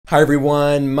Hi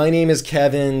everyone, my name is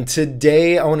Kevin.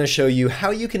 Today I want to show you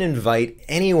how you can invite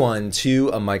anyone to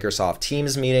a Microsoft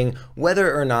Teams meeting,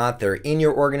 whether or not they're in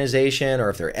your organization or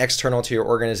if they're external to your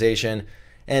organization.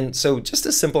 And so just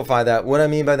to simplify that, what I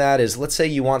mean by that is, let's say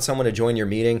you want someone to join your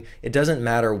meeting. It doesn't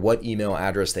matter what email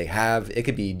address they have. It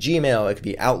could be Gmail, it could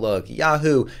be Outlook,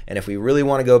 Yahoo, and if we really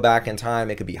want to go back in time,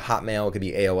 it could be Hotmail, it could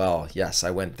be AOL. Yes,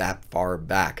 I went that far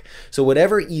back. So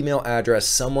whatever email address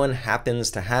someone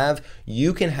happens to have,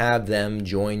 you can have them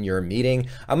join your meeting.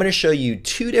 I'm going to show you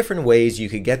two different ways you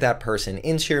could get that person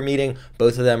into your meeting.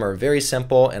 Both of them are very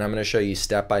simple, and I'm going to show you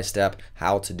step by step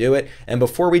how to do it. And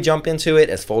before we jump into it,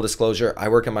 as full disclosure, I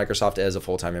work at Microsoft as a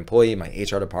full-time employee. My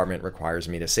HR department requires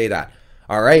me to say that.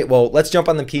 All right, well, let's jump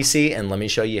on the PC and let me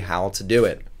show you how to do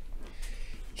it.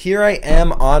 Here I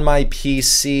am on my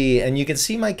PC, and you can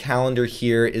see my calendar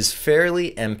here is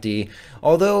fairly empty,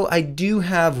 although I do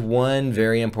have one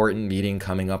very important meeting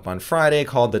coming up on Friday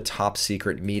called the Top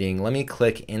Secret Meeting. Let me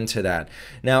click into that.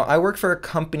 Now, I work for a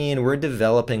company and we're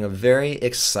developing a very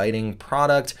exciting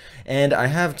product, and I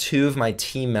have two of my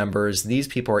team members. These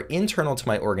people are internal to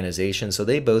my organization, so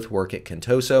they both work at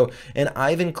Contoso, and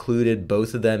I've included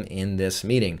both of them in this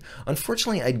meeting.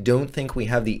 Unfortunately, I don't think we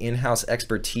have the in-house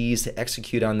expertise to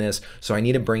execute on this, so I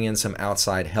need to bring in some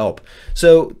outside help.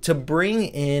 So to bring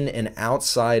in an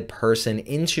outside person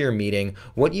into your meeting,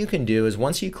 what you can do is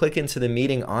once you click into the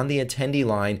meeting on the attendee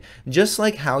line, just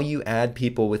like how you add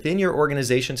people within your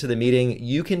organization to the meeting,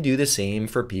 you can do the same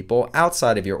for people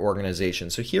outside of your organization.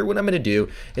 So here what I'm going to do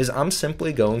is I'm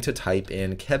simply going to type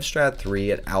in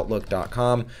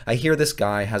kevstrat3@outlook.com. I hear this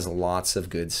guy has lots of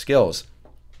good skills.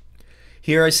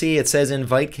 Here I see it says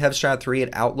invite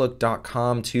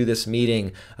kevstrat3@outlook.com to this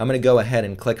meeting. I'm going to go ahead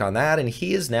and click on that, and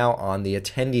he is now on the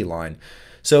attendee line.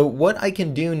 So what I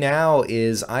can do now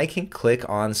is I can click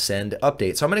on send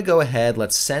update. So I'm going to go ahead,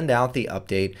 let's send out the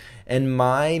update, and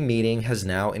my meeting has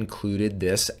now included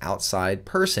this outside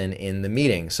person in the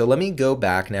meeting. So let me go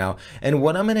back now, and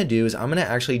what I'm going to do is I'm going to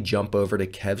actually jump over to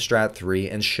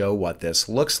KevStrat3 and show what this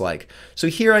looks like. So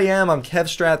here I am, I'm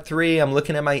KevStrat3, I'm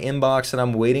looking at my inbox and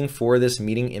I'm waiting for this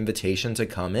meeting invitation to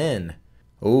come in.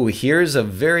 Oh, here's a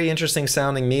very interesting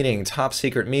sounding meeting, top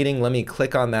secret meeting. Let me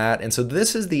click on that. And so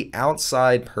this is the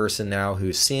outside person now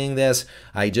who's seeing this.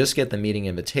 I just get the meeting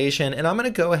invitation, and I'm going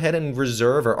to go ahead and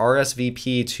reserve or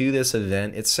RSVP to this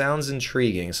event. It sounds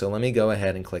intriguing, so let me go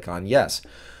ahead and click on yes.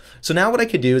 So now what I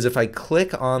could do is if I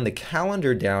click on the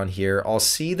calendar down here, I'll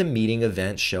see the meeting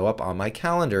event show up on my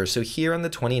calendar. So here on the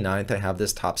 29th, I have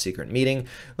this top secret meeting.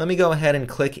 Let me go ahead and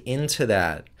click into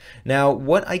that. Now,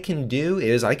 what I can do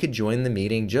is I could join the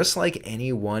meeting just like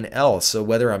anyone else. So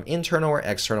whether I'm internal or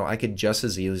external, I could just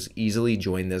as easily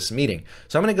join this meeting.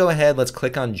 So I'm going to go ahead, let's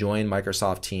click on join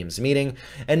Microsoft Teams meeting.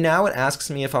 And now it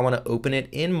asks me if I want to open it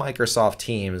in Microsoft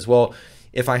Teams. Well,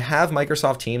 if I have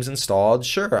Microsoft Teams installed,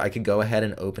 sure, I could go ahead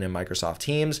and open in Microsoft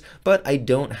Teams, but I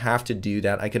don't have to do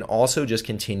that. I can also just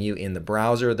continue in the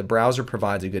browser. The browser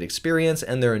provides a good experience,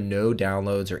 and there are no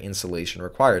downloads or installation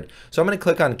required. So I'm going to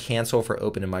click on cancel for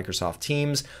open in Microsoft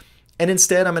Teams, and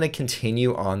instead I'm going to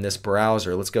continue on this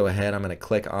browser. Let's go ahead, I'm going to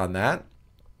click on that.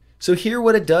 So here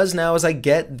what it does now is I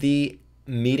get the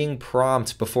meeting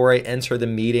prompt before I enter the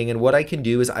meeting, and what I can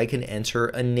do is I can enter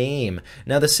a name.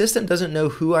 Now the system doesn't know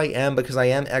who I am because I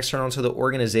am external to the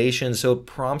organization, so it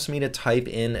prompts me to type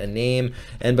in a name,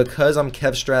 and because I'm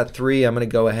KevStrat3, I'm going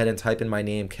to go ahead and type in my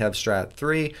name,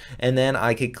 KevStrat3, and then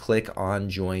I could click on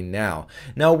join now.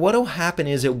 Now what will happen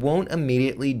is it won't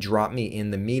immediately drop me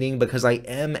in the meeting because I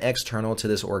am external to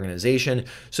this organization.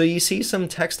 So you see some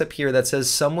text up here that says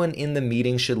someone in the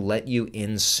meeting should let you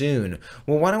in soon.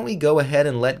 Well, why don't we go ahead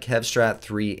and let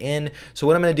KevStrat3 in. So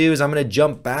what I'm going to do is I'm going to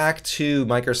jump back to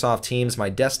Microsoft Teams, my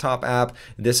desktop app.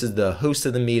 This is the host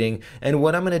of the meeting, and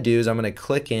what I'm going to do is I'm going to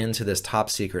click into this top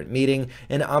secret meeting,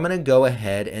 and I'm going to go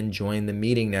ahead and join the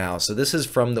meeting now. So this is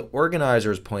from the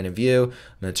organizer's point of view. I'm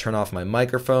going to turn off my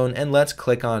microphone, and let's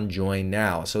click on join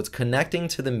now. So it's connecting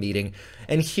to the meeting,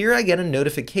 and here I get a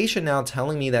notification now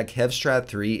telling me that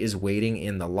KevStrat3 is waiting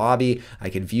in the lobby. I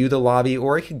could view the lobby,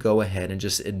 or I could go ahead and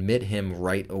just admit him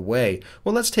right away.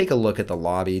 Well, let's take a look at the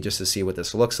lobby just to see what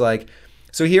this looks like.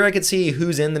 So here I could see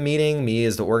who's in the meeting. Me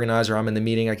as the organizer, I'm in the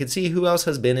meeting. I could see who else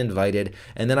has been invited.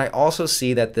 And then I also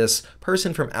see that this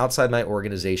person from outside my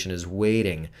organization is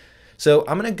waiting. So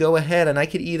I'm going to go ahead and I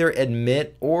could either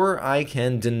admit or I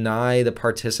can deny the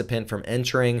participant from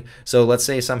entering. So let's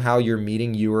say somehow your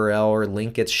meeting URL or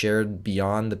link gets shared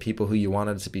beyond the people who you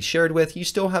wanted it to be shared with. You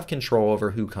still have control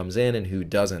over who comes in and who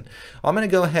doesn't. I'm going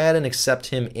to go ahead and accept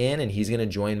him in, and he's going to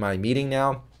join my meeting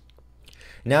now.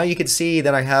 Now you can see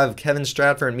that I have Kevin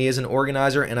Stratford and me as an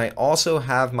organizer, and I also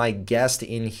have my guest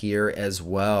in here as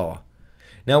well.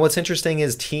 Now what's interesting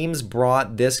is Teams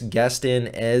brought this guest in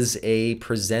as a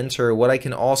presenter. What I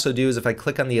can also do is if I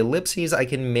click on the ellipses, I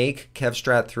can make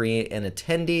KevStrat3 an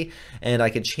attendee, and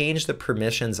I can change the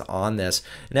permissions on this.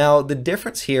 Now the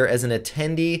difference here as an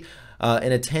attendee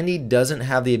doesn't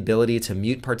have the ability to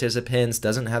mute participants,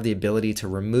 doesn't have the ability to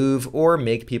remove or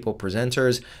make people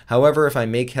presenters. However, if I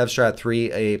make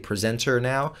KevStrat3 a presenter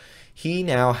now, he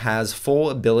now has full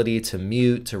ability to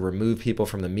mute, to remove people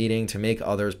from the meeting, to make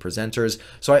others presenters.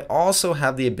 So I also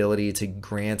have the ability to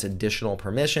grant additional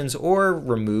permissions or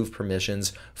remove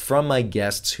permissions from my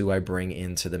guests who I bring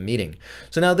into the meeting.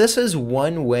 So now this is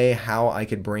one way how I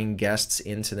could bring guests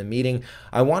into the meeting.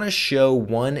 I want to show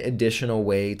one additional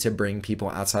way to bring people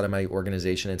outside of my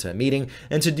organization into a meeting.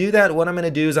 And to do that, what I'm going to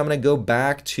do is I'm going to go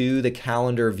back to the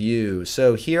calendar view.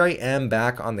 So here I am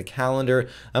back on the calendar.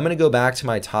 I'm going to go back to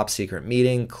my top secret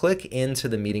meeting, click into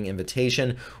the meeting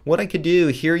invitation. What I could do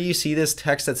here, you see this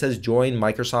text that says join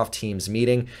Microsoft Teams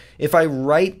meeting. If I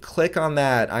right click on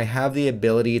that, I have the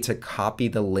ability to copy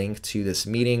the link to this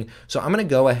meeting. So I'm going to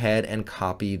go ahead and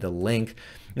copy the link.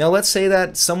 Now let's say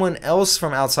that someone else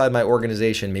from outside my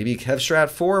organization, maybe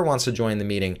KevStrat4 wants to join the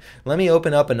meeting. Let me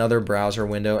open up another browser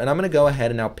window, and I'm going to go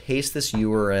ahead and now paste this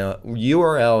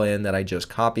URL in that I just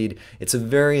copied. It's a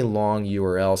very long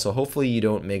URL, so hopefully you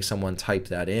don't make someone type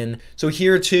that in. So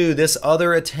here too, this other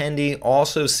attendee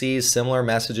also sees similar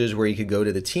messages where you could go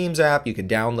to the Teams app, you could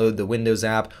download the Windows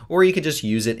app, or you could just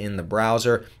use it in the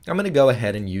browser. I'm going to go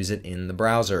ahead and use it in the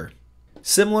browser.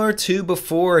 Similar to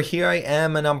before, here I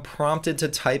am and I'm prompted to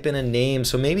type in a name.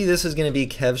 So maybe this is going to be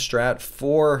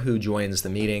KevStrat4 who joins the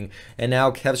meeting. And now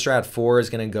KevStrat4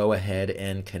 is going to go ahead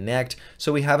and connect.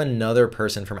 So we have another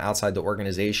person from outside the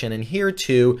organization. And here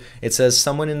too, it says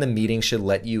someone in the meeting should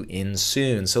let you in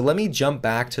soon. So let me jump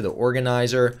back to the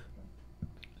organizer.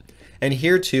 And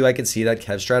here too, I can see that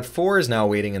KevStrat4 is now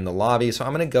waiting in the lobby. So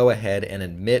I'm going to go ahead and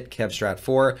admit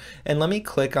KevStrat4, and let me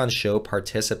click on show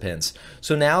participants.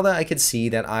 So now that I can see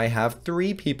that I have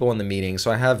 3 people in the meeting. So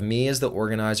I have me as the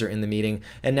organizer in the meeting.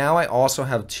 And now I also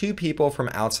have 2 people from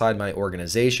outside my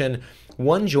organization.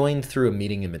 One joined through a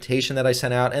meeting invitation that I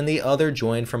sent out, and the other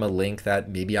joined from a link that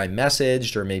maybe I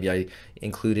messaged, or maybe I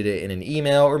included it in an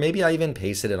email, or maybe I even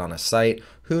pasted it on a site.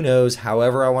 Who knows?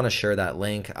 However I want to share that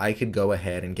link, I could go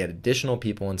ahead and get additional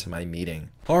people into my meeting.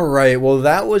 All right, well,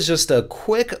 that was just a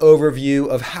quick overview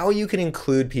of how you can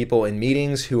include people in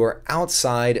meetings who are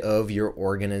outside of your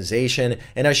organization.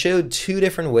 And I showed 2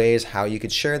 different ways how you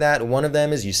could share that. One of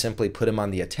them is you simply put them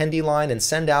on the attendee line and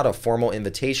send out a formal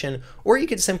invitation, or you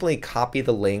could simply copy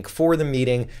the link for the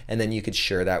meeting and then you could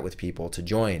share that with people to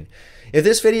join. If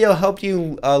this video helped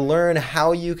you learn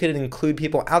how you could include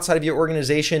people outside of your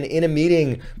organization in a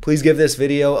meeting, please give this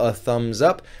video a thumbs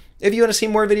up. If you want to see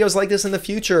more videos like this in the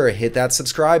future, hit that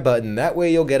subscribe button. That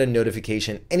way you'll get a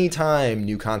notification anytime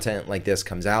new content like this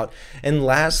comes out. And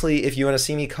lastly, if you want to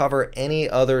see me cover any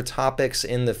other topics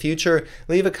in the future,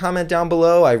 leave a comment down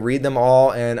below. I read them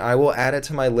all and I will add it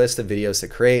to my list of videos to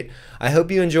create. I hope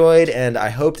you enjoyed, and I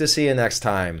hope to see you next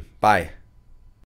time. Bye.